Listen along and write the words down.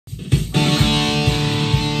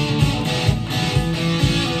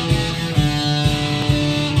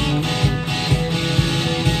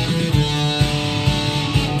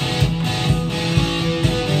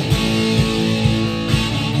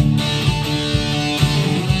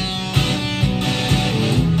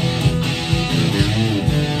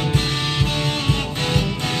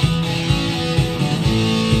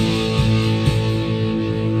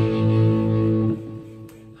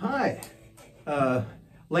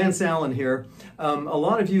Lance Allen here. A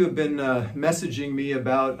lot of you have been messaging me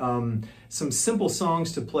about some simple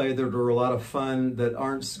songs to play that are a lot of fun, that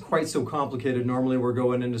aren't quite so complicated. Normally we're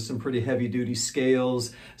going into some pretty heavy-duty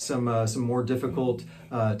scales, some more difficult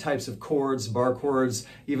types of chords, bar chords,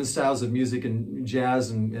 even styles of music and jazz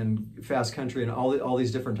and fast country and all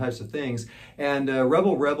these different types of things. And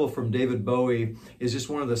Rebel Rebel from David Bowie is just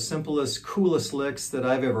one of the simplest, coolest licks that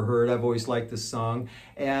I've ever heard. I've always liked this song.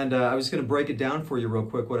 And I was going to break it down for you real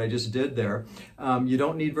quick, what I just did there. You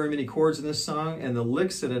don't need very many chords in this song, and the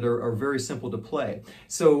licks in it are very simple to play.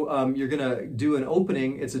 So you're going to do an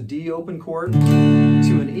opening. It's a D open chord to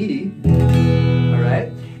an E, all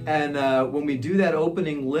right? And when we do that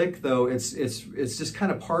opening lick, though, it's just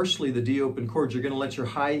kind of partially the D open chord. You're going to let your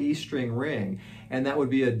high E string ring, and that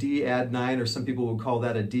would be a D add 9, or some people would call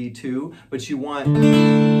that a D2. But you want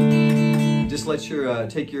just let your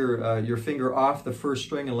take your finger off the first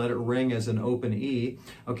string and let it ring as an open E.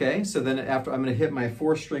 Okay, so then after I'm going to hit my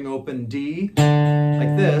 4-string open D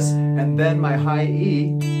like this, and then my high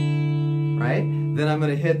E, right? Then I'm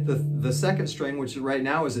going to hit the second string, which right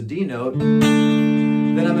now is a D note.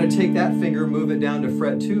 Then I'm going to take that finger, move it down to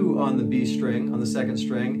fret 2 on the B string, on the second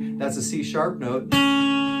string. That's a C sharp note,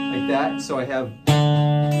 like that. So I have,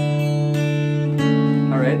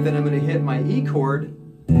 all right, then I'm going to hit my E chord.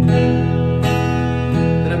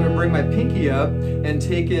 Then I'm going to bring my pinky up and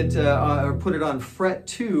take it, or put it on fret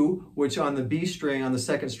 2, which on the B string, on the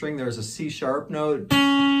second string, there's a C sharp note.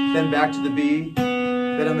 Then back to the B.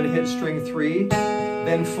 Then I'm going to hit string 3,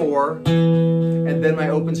 then 4, and then my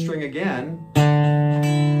open string again.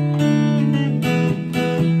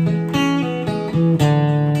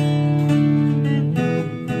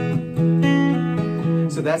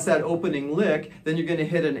 So that's that opening lick. Then you're going to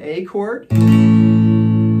hit an A chord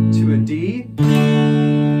to a D.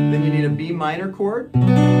 Then you need a B minor chord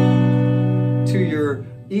to your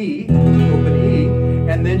E, open E.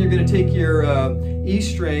 And then you're going to take your E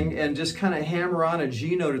string and just kind of hammer on a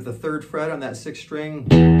G note at the 3rd fret on that 6th string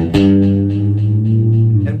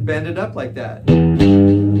and bend it up like that.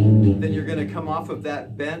 Then you're going to come off of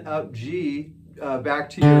that bent up G back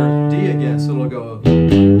to your D again. So it'll go.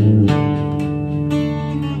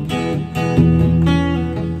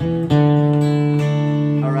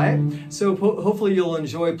 So hopefully you'll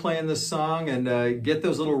enjoy playing this song and get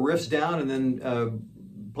those little riffs down, and then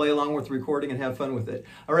play along with the recording and have fun with it.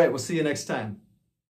 All right, we'll see you next time.